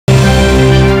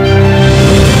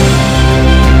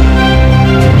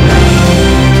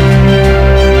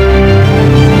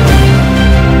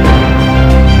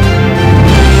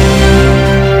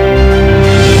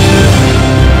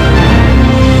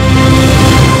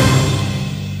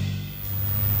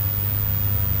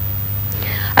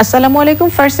আসসালামু আলাইকুম।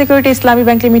 First security ইসলামী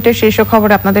bank limited শীর্ষ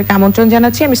খবরে আপনাদেরকে আমন্ত্রণ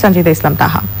জানাচ্ছি। আমি সঞ্জিদা ইসলাম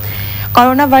তাহা।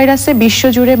 করোনা ভাইরাসে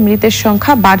বিশ্বজুড়ে মৃতের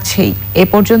সংখ্যা বাড়ছেই। এ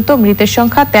পর্যন্ত মৃতের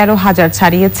সংখ্যা 13,000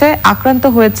 ছাড়িয়েছে। আক্রান্ত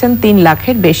হয়েছেন 3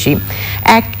 লাখের বেশি।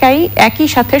 একই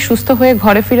সাথে সুস্থ হয়ে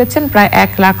ঘরে ফিরেছেন প্রায়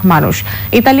 1 লাখ মানুষ।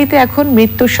 ইতালিতে এখন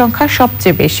মৃত্যুর সংখ্যা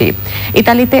সবচেয়ে বেশি।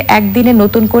 ইতালিতে একদিনে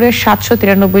নতুন করে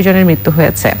 793 জনের মৃত্যু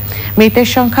হয়েছে। মৃতের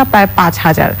সংখ্যা প্রায়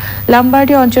 5,000।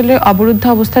 লম্বার্ডি অঞ্চলে অবরুদ্ধ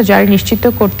অবস্থা জারি নিশ্চিত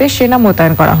করতে সেনা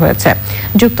মোতায়েন করা হয়েছে।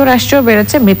 যুক্তরাষ্ট্রেও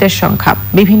বেড়েছে মৃতের সংখ্যা।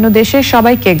 বিভিন্ন দেশে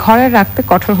সবাইকে ঘরে রাখতে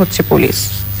কঠোর হচ্ছে পুলিশ।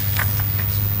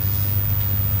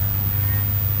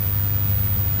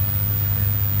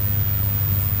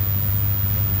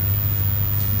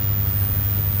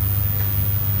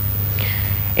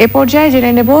 এ পর্যায়ে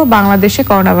জেনে নেব বাংলাদেশে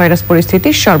করোনা ভাইরাস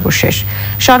পরিস্থিতির সর্বশেষ।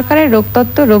 সরকারের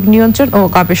রোগতত্ত্ব, রোগ নিয়ন্ত্রণ ও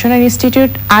গবেষণা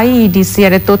ইনস্টিটিউট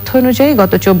আই'র এর তথ্য অনুযায়ী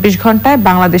গত 24 ঘন্টায়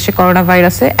বাংলাদেশে করোনা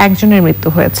ভাইরাসে 1 জনের মৃত্যু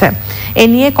হয়েছে। এ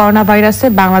নিয়ে করোনা ভাইরাসে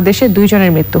বাংলাদেশে 2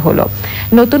 জনের মৃত্যু হলো।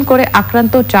 নতুন করে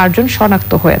আক্রান্ত 4 জন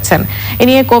শনাক্ত হয়েছেন। এ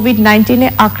নিয়ে কোভিড-19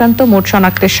 আক্রান্ত মোট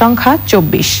শনাক্তের সংখ্যা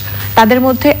 24। তাদের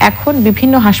মধ্যে এখন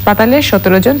বিভিন্ন হাসপাতালে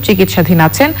 17 জন চিকিৎসাধীন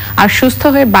আছেন আর সুস্থ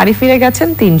হয়ে বাড়ি ফিরে গেছেন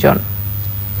 3 জন।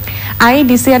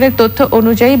 আই'র এর তথ্য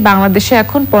অনুযায়ী বাংলাদেশে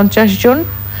এখন 50 জন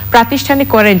প্রাতিষ্ঠানিক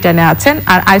কোয়ারেন্টাইনে আছেন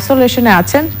আর আইসোলেশনে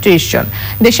আছেন 30 জন।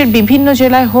 দেশের বিভিন্ন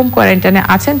জেলায় হোম কোয়ারেন্টাইনে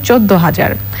আছেন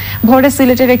 14,000। ভোরে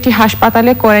সিলেটের একটি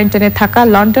হাসপাতালে কোয়ারেন্টাইনে থাকা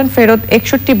লন্ডন ফেরত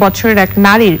 61 বছরের এক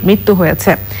নারীর মৃত্যু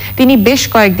হয়েছে। তিনি বেশ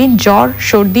কয়েকদিন জ্বর,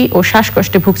 সর্দি ও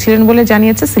শ্বাসকষ্টে ভুগছিলেন বলে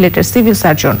জানিয়েছে সিলেটের সিভিল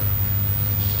সার্জন।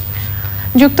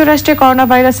 যুক্তরাষ্ট্রে করোনা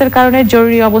ভাইরাসের কারণে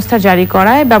জরুরি অবস্থা জারি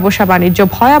করায় ব্যবসা বাণিজ্য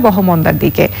ভয়াবহ মন্দার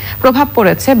দিকে। প্রভাব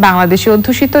পড়েছে বাংলাদেশি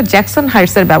অধ্যুষিত জ্যাকসন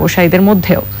হাইটসের ব্যবসায়ীদের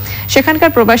মধ্যেও।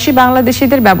 সেখানকার প্রবাসী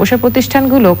বাংলাদেশিদের ব্যবসা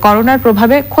প্রতিষ্ঠানগুলো করোনার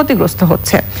প্রভাবে ক্ষতিগ্রস্ত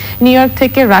হচ্ছে। নিউ ইয়র্ক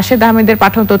থেকে রাশেদ আহমেদের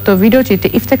পাঠানো তথ্য ভিডিওচিত্রে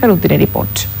ইফতেখার উদ্দিনের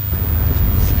রিপোর্ট।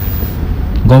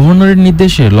 গভর্নরের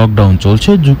নির্দেশে লকডাউন চলছে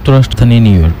যুক্তরাষ্ট্রস্থানীয়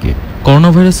নিউ ইয়র্কে। করোনা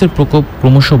ভাইরাসের প্রকোপ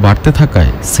ক্রমশ বাড়তে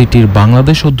থাকায় সিটির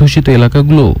বাংলাদেশ অধ্যুষিত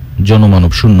এলাকাগুলো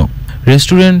জনমানব শূন্য।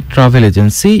 রেস্টুরেন্ট, ট্রাভেল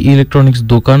এজেন্সি, ইলেকট্রনিক্স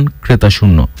দোকান ক্রেতা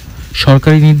শূন্য।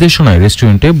 সরকারি নির্দেশনায়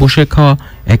রেস্টুরেন্টে বসে খাওয়া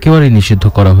একেবারেই নিষিদ্ধ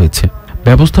করা হয়েছে।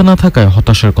 ব্যবস্থা না থাকায়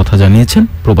হতাশার কথা জানিয়েছেন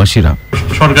প্রবাসীরা।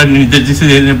 সরকার নির্দেশ দিয়েছে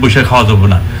যে বসে খাওয়া যাবে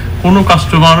না। কোনো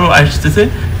কাস্টমারও আসতেছে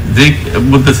যে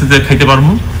বলতেছে যে খাইতে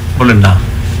পারবো, বলেন না,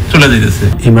 চলে যাইতেছে।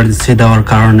 ইমার্জেন্সি দেওয়ার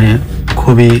কারণে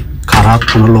খুবই খারাপ।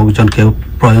 কোনো লোকজন কেউ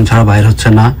প্রয়োজন ছাড়া বাইরে হচ্ছে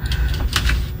না।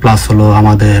 প্লাস হলো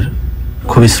আমাদের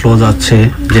খুবই স্লো যাচ্ছে।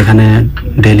 যেখানে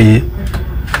ডেলি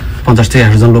 50 থেকে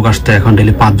 100 জন লোক আসতে এখন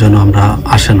ডেলি 5 জনও আমরা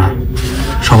আসে না,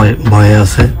 সবাই ভয়ে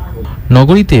আছে।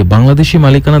 নগরীতে বাংলাদেশি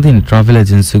মালিকানাধীন ট্রাভেল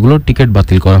এজেন্সিগুলোর টিকিট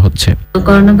বাতিল করা হচ্ছে।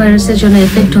 করোনা ভাইরাসের জন্য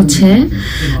এফেক্ট হচ্ছে।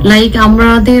 লাইক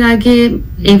আমাদের আগে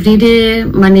এভরিডে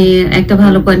মানে একটা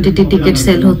ভালো কোয়ান্টিটি টিকিট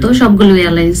সেল হতো সবগুলো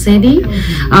এয়ারলাইন্সেরই,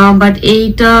 বাট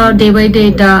এইটা ডে বাই ডে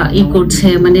এটা করছে,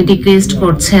 মানে ডিক্রিজড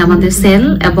করছে আমাদের সেল।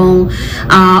 এবং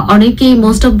অনেকেই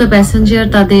মোস্ট অফ দ্য প্যাসেঞ্জার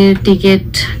তাদের টিকিট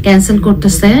ক্যান্সেল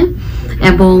করতেছে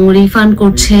এবং রিফান্ড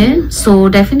করছে। সো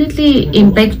ডেফিনেটলি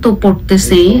ইম্প্যাক্ট তো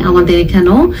পড়তেছেই আমাদের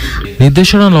এখানেও।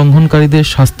 নির্দেশনা লঙ্ঘনকারীদের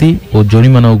শাস্তি ও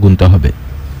জরিমানাও গুনতে হবে।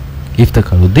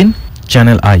 Iftekhar Uddin,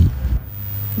 channel I.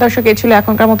 দর্শক, এই ছিল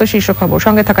এখনকার মতো শীর্ষ খবর।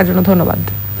 সঙ্গে থাকার জন্য ধন্যবাদ।